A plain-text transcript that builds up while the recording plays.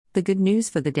The good news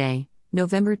for the day,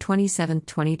 November 27,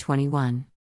 2021.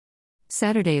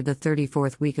 Saturday of the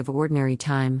 34th week of Ordinary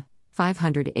Time,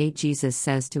 508. Jesus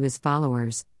says to his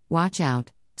followers, "Watch out,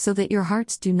 so that your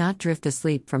hearts do not drift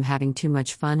asleep from having too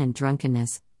much fun and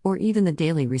drunkenness, or even the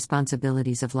daily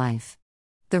responsibilities of life."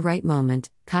 The right moment,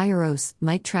 kairos,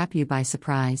 might trap you by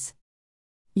surprise.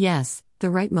 Yes, the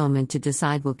right moment to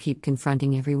decide will keep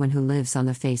confronting everyone who lives on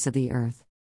the face of the earth.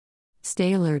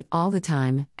 Stay alert all the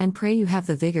time, and pray you have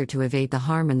the vigor to evade the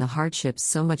harm and the hardships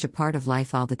so much a part of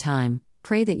life all the time.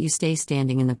 Pray that you stay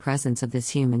standing in the presence of this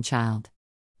human child.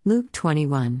 Luke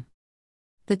 21.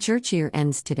 The church year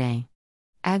ends today.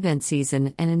 Advent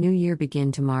season and a new year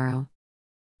begin tomorrow.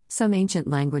 Some ancient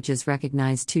languages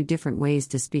recognize two different ways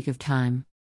to speak of time.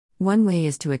 One way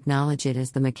is to acknowledge it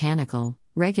as the mechanical,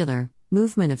 regular,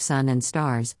 movement of sun and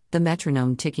stars, the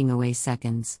metronome ticking away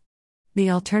seconds. The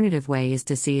alternative way is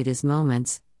to see it as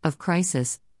moments of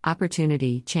crisis,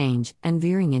 opportunity, change, and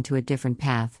veering into a different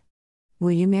path.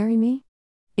 "Will you marry me?"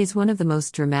 is one of the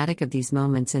most dramatic of these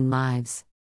moments in lives.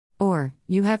 Or,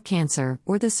 "You have cancer,"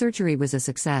 or "the surgery was a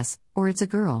success," or "it's a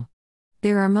girl."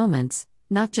 There are moments,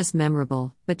 not just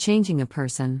memorable, but changing a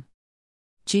person.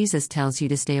 Jesus tells you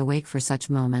to stay awake for such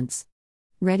moments.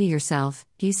 Ready yourself,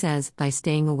 he says, by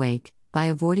staying awake, by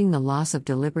avoiding the loss of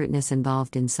deliberateness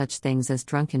involved in such things as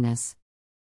drunkenness.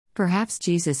 Perhaps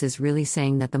Jesus is really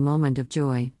saying that the moment of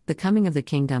joy, the coming of the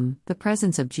kingdom, the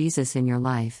presence of Jesus in your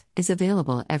life, is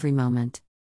available every moment.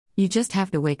 You just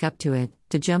have to wake up to it,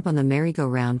 to jump on the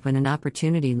merry-go-round when an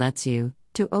opportunity lets you,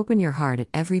 to open your heart at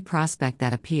every prospect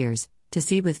that appears, to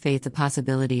see with faith the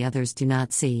possibility others do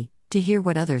not see, to hear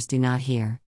what others do not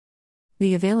hear.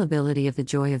 The availability of the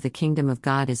joy of the kingdom of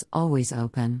God is always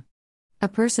open. A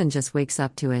person just wakes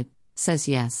up to it, says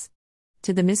yes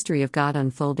to the mystery of God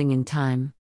unfolding in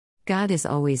time. God is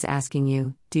always asking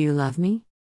you, "Do you love me?"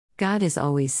 God is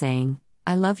always saying,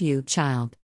 "I love you,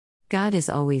 child." God is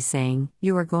always saying,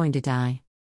 "You are going to die."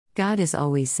 God is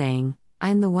always saying, "I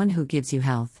am the one who gives you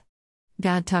health."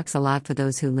 God talks a lot for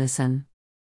those who listen.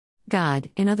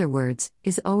 God, in other words,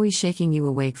 is always shaking you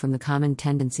awake from the common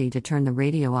tendency to turn the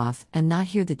radio off and not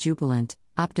hear the jubilant,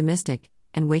 optimistic,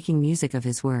 and waking music of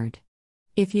His Word.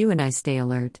 If you and I stay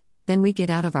alert, then we get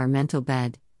out of our mental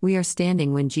bed. We are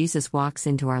standing when Jesus walks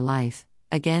into our life,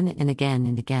 again and again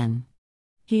and again.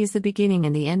 He is the beginning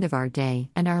and the end of our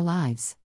day and our lives.